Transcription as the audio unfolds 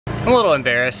I'm a little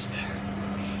embarrassed.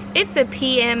 It's a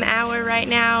PM hour right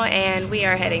now and we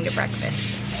are heading to breakfast.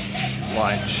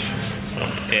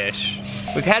 Lunch-ish.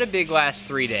 We've had a big last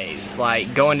 3 days,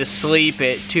 like going to sleep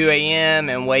at 2 a.m.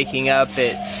 and waking up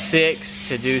at 6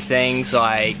 to do things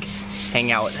like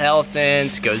hang out with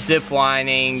elephants, go zip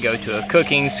lining, go to a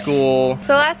cooking school.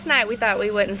 So last night we thought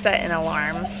we wouldn't set an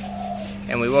alarm.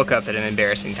 And we woke up at an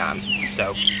embarrassing time.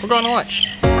 So we're going to lunch.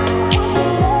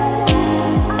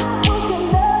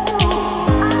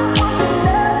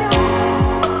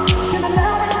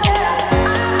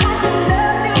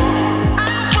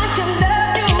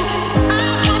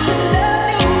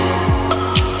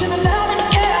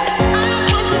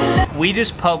 We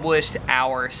just published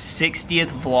our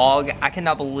 60th vlog. I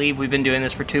cannot believe we've been doing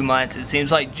this for 2 months. It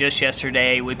seems like just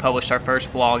yesterday we published our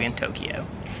first vlog in Tokyo.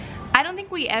 I don't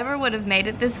think we ever would have made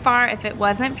it this far if it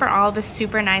wasn't for all the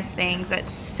super nice things that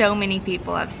so many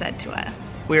people have said to us.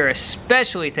 We are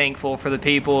especially thankful for the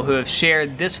people who have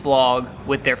shared this vlog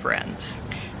with their friends.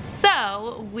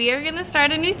 So we are gonna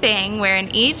start a new thing where in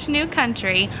each new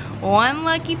country, one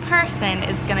lucky person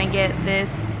is gonna get this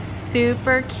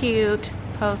super cute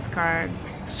postcard.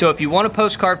 So if you want a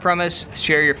postcard from us,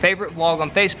 share your favorite vlog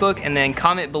on Facebook and then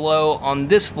comment below on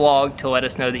this vlog to let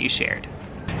us know that you shared.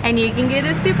 And you can get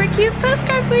a super cute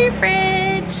postcard for your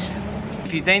fridge.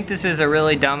 If you think this is a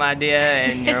really dumb idea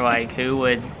and you're like, who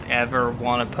would ever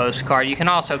want a postcard, you can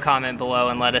also comment below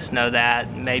and let us know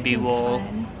that. Maybe we'll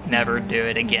never do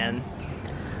it again.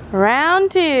 Round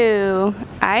 2,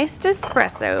 iced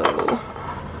espresso.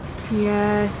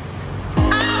 Yes.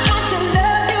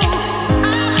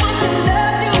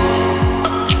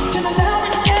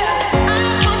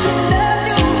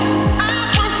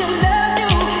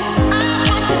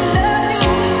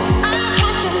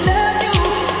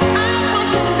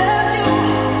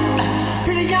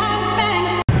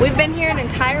 We've been here an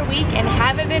entire week and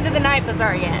haven't been to the Night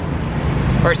Bazaar yet.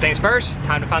 First things first,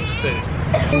 time to find some food.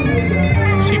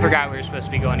 She forgot we were supposed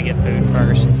to be going to get food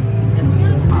first.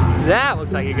 That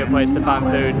looks like a good place to find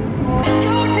food.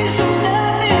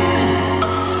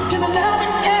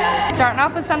 Starting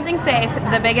off with something safe,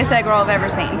 the biggest egg roll I've ever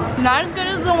seen. Not as good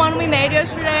as the one we made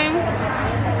yesterday,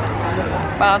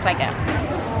 but I'll take it.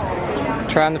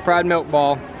 Trying the fried milk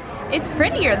ball. It's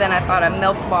prettier than I thought a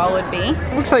milk ball would be.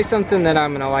 Looks like something that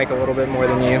I'm gonna like a little bit more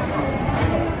than you.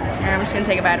 I'm just gonna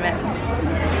take a bite of it.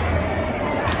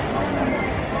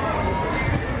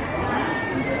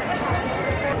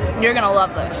 You're gonna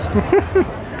love this.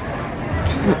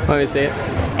 Let me see it.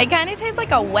 It kind of tastes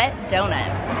like a wet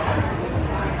donut.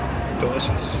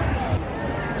 Delicious.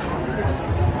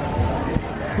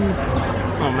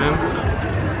 Oh man.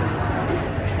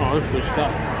 Oh, this is good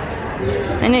stuff.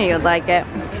 I knew you would like it.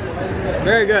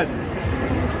 Very good.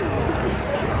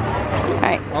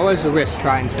 Alright. Always a risk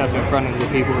trying stuff in front of the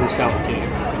people who sell it to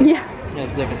you. Yeah.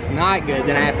 Because if it's not good,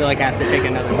 then I feel like I have to take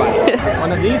another bite.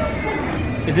 One of these?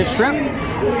 Is it shrimp?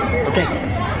 Okay.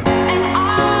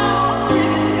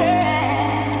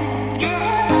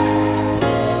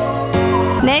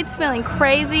 Nate's feeling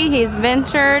crazy. He's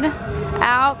ventured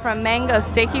out from mango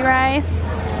sticky rice.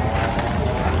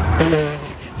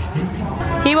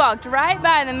 He walked right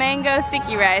by the mango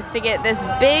sticky rice to get this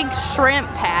big shrimp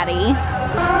patty.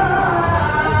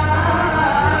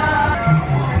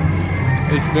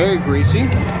 It's very greasy.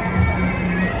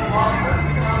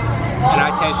 And I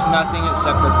taste nothing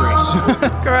except for grease.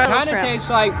 It kind of tastes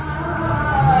like,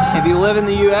 if you live in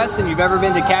the US and you've ever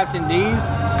been to Captain D's,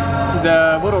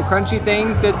 the little crunchy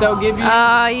things that they'll give you.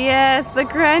 Oh yes, the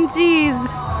crunchies.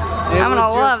 I'm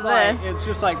gonna love this. It's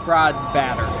just like fried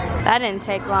batter. That didn't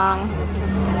take long.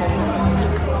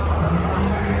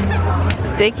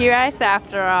 Sticky rice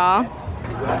after all.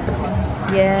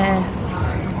 Yes.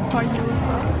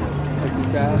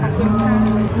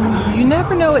 You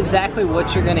never know exactly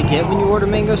what you're gonna get when you order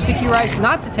mango sticky rice.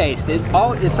 Not to taste it,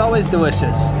 it's always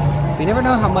delicious. But you never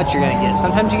know how much you're gonna get.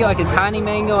 Sometimes you get like a tiny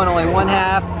mango and only one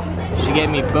half. She gave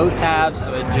me both halves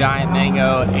of a giant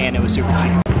mango and it was super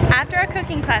cheap. After our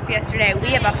cooking class yesterday,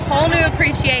 we have a whole new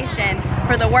appreciation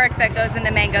for the work that goes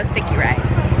into mango sticky rice.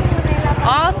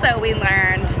 Also, we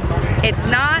learned it's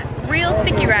not real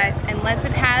sticky rice unless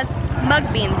it has mung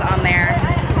beans on there.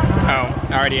 Oh,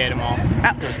 I already ate them all.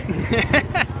 Oh.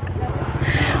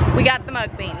 We got the mung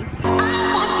beans.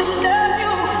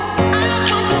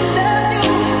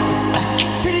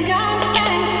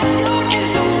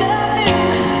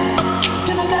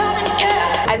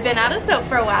 I've been out of soap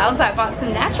for a while, so I bought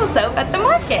some natural soap at the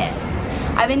market.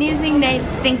 I've been using Nate's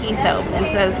stinky soap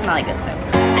instead of smelly good soap.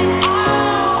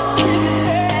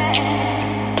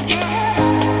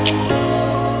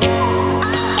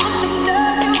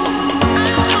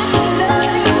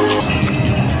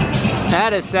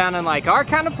 That is sounding like our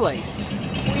kind of place.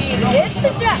 We hit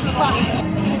the jackpot.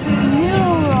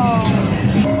 Noodle roll.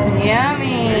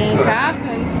 Yummy. Half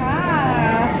and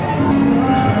half.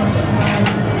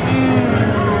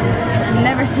 I've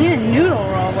never seen a noodle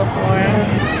roll before.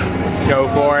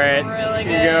 Go for it. Really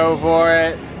good. Go for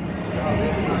it.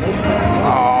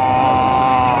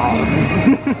 Oh.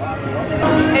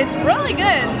 It's really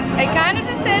good. It kind of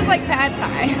just tastes like pad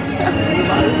thai.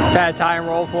 Pad thai in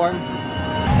roll form.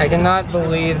 I cannot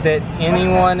believe that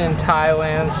anyone in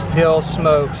Thailand still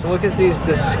smokes. Look at these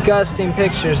disgusting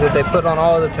pictures that they put on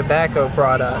all the tobacco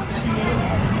products.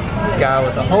 Guy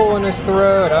with a hole in his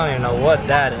throat. I don't even know what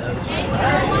that is.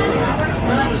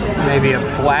 Maybe a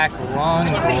black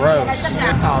lung. Gross.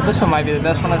 Oh, this one might be the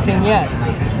best one I've seen yet.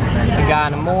 A guy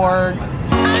in a morgue.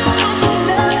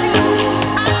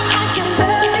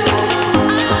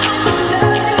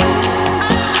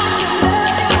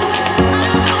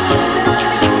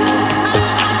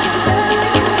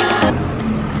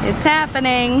 It's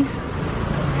happening.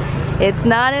 It's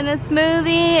not in a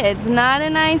smoothie. It's not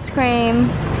in ice cream.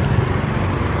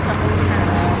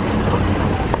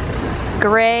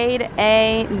 Grade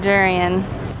A durian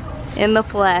in the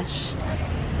flesh.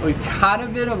 We've kind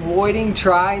of been avoiding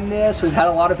trying this. We've had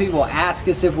a lot of people ask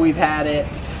us if we've had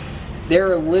it.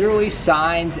 There are literally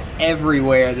signs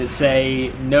everywhere that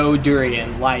say no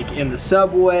durian, like in the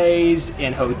subways,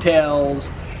 in hotels.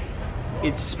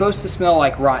 It's supposed to smell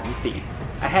like rotten feet.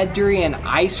 I had durian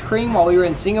ice cream while we were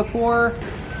in Singapore,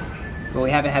 but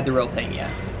we haven't had the real thing yet.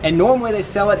 And normally they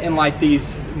sell it in like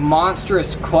these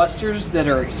monstrous clusters that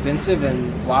are expensive,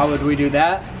 and why would we do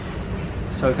that?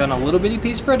 So we found a little bitty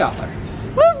piece for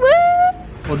 $1. Woo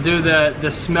woo! We'll do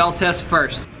the smell test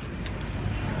first.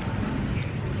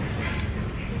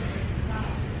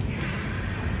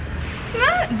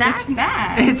 Not that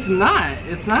bad. It's not.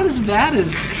 It's not as bad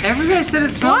as everybody said it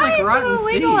smelled like rotten Why is it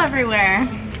illegal feet.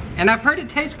 everywhere? And I've heard it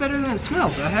tastes better than it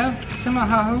smells. I have semi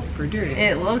high hope for durian.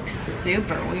 It looks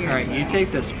super weird. All right, you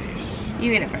take this piece.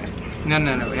 You eat it first. No,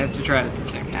 we have to try it at the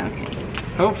same time. Okay.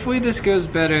 Hopefully this goes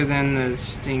better than the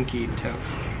stinky tofu.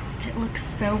 It looks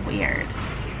so weird.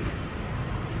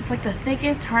 It's like the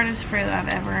thickest, hardest fruit I've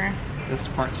ever. This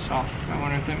part's soft. I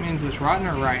wonder if that means it's rotten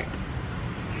or ripe.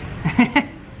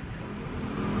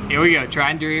 Here we go,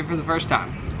 trying durian for the first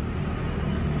time.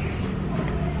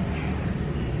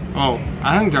 Oh,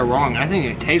 I think they're wrong. I think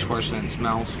it tastes worse than it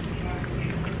smells.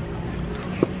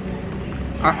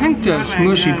 I think the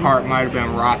smushy part might have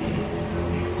been rotten.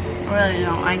 I really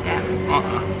don't like that.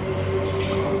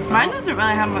 Mine doesn't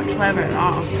really have much flavor at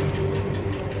all. I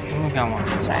think I want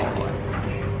to swallow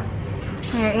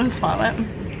it. Let's swallow it.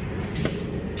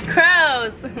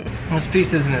 Crows! This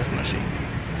piece isn't as mushy.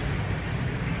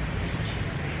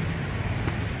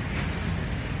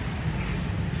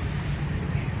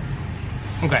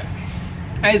 Okay.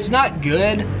 It's not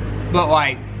good, but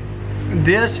like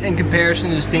this in comparison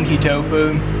to stinky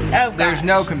tofu, there's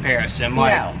no comparison.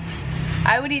 Like, no.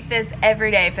 I would eat this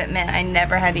every day if it meant I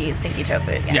never had to eat stinky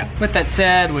tofu again. Yeah. With that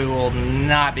said, we will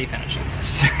not be finishing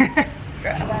this. In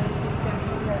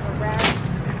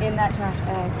that trash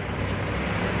bag.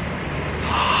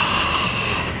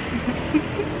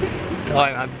 Oh,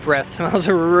 my breath smells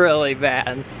really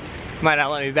bad. Might not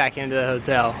let me back into the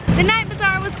hotel. The night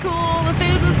bazaar was cool, the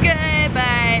food was good,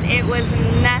 but it was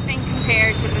nothing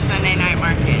compared to the Sunday night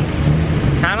market.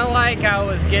 Kind of like I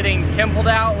was getting templed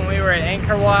out when we were at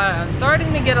Angkor Wat. I'm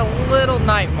starting to get a little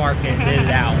night market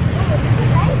out.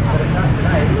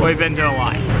 We've been to a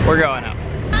lot. We're going up.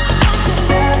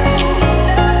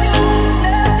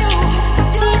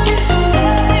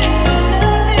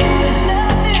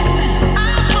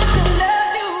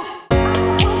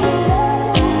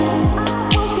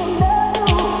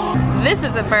 This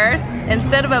is a first.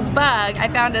 Instead of a bug, I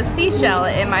found a seashell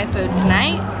in my food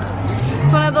tonight.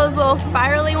 It's one of those little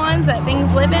spirally ones that things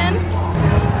live in.